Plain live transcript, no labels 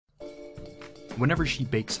Whenever she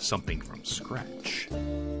bakes something from scratch,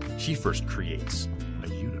 she first creates a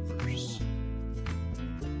universe.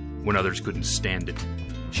 When others couldn't stand it,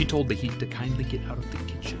 she told the heat to kindly get out of the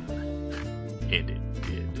kitchen. And it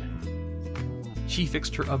did. She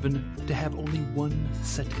fixed her oven to have only one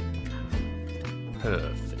setting.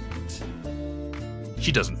 Perfect.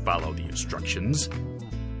 She doesn't follow the instructions.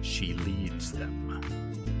 She leads them.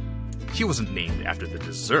 She wasn't named after the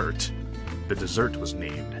dessert. The dessert was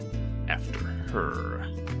named after her.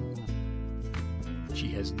 She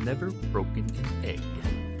has never broken an egg.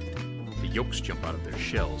 The yolks jump out of their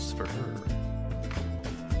shells for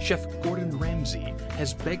her. Chef Gordon Ramsay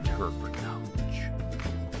has begged her for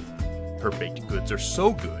knowledge. Her baked goods are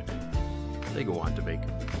so good, they go on to make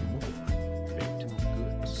more baked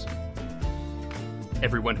goods.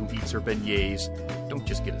 Everyone who eats her beignets don't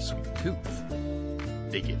just get a sweet tooth,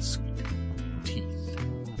 they get sweet teeth.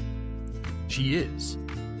 She is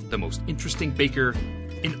the most interesting baker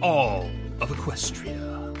in all of Equestria.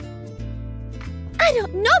 I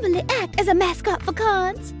don't normally act as a mascot for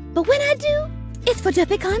cons, but when I do, it's for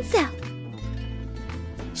DerpyCon South.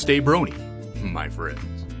 Stay brony, my friends.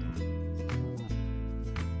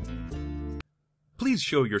 Please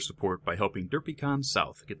show your support by helping DerpyCon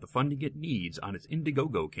South get the funding it needs on its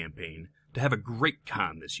Indiegogo campaign to have a great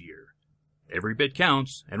con this year. Every bit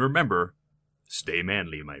counts, and remember, stay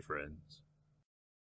manly, my friends.